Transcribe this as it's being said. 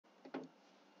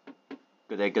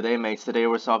Good day, mates. Today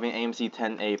we're solving AMC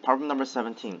 10A, problem number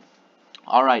 17.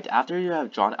 Alright, after you have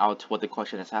drawn out what the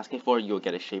question is asking for, you'll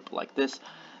get a shape like this,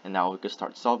 and now we can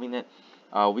start solving it.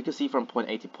 We can see from point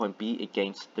A to point B, it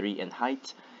gains 3 in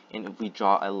height, and if we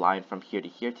draw a line from here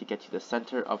to get to the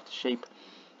center of the shape,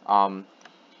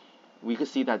 we can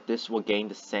see that this will gain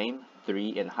the same 3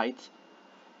 in height,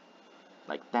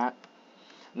 like that.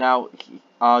 Now,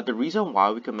 the reason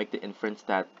why we can make the inference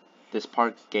that this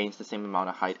part gains the same amount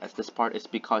of height as this part is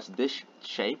because this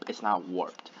shape is not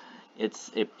warped. It's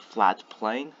a flat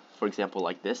plane, for example,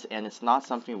 like this, and it's not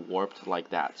something warped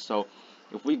like that. So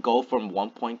if we go from one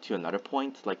point to another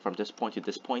point, like from this point to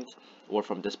this point, or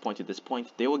from this point to this point,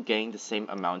 they will gain the same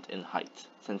amount in height,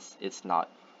 since it's not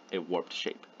a warped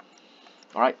shape.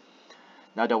 Alright,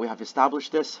 now that we have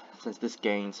established this, since this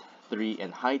gains 3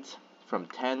 in height, from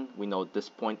 10, we know this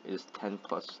point is 10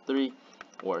 plus 3,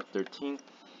 or 13.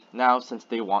 Now, since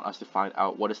they want us to find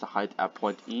out what is the height at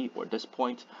point E, or this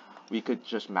point, we could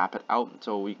just map it out.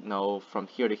 So we know from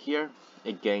here to here,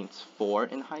 it gains 4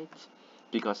 in height,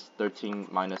 because 13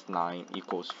 minus 9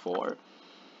 equals 4.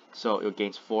 So it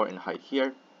gains 4 in height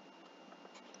here.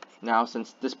 Now,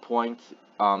 since this point,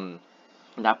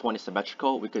 that point is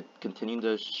symmetrical, we could continue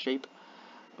the shape.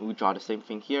 We draw the same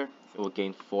thing here. It will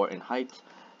gain 4 in height.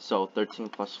 So 13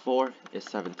 plus 4 is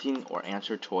 17, or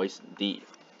answer choice D.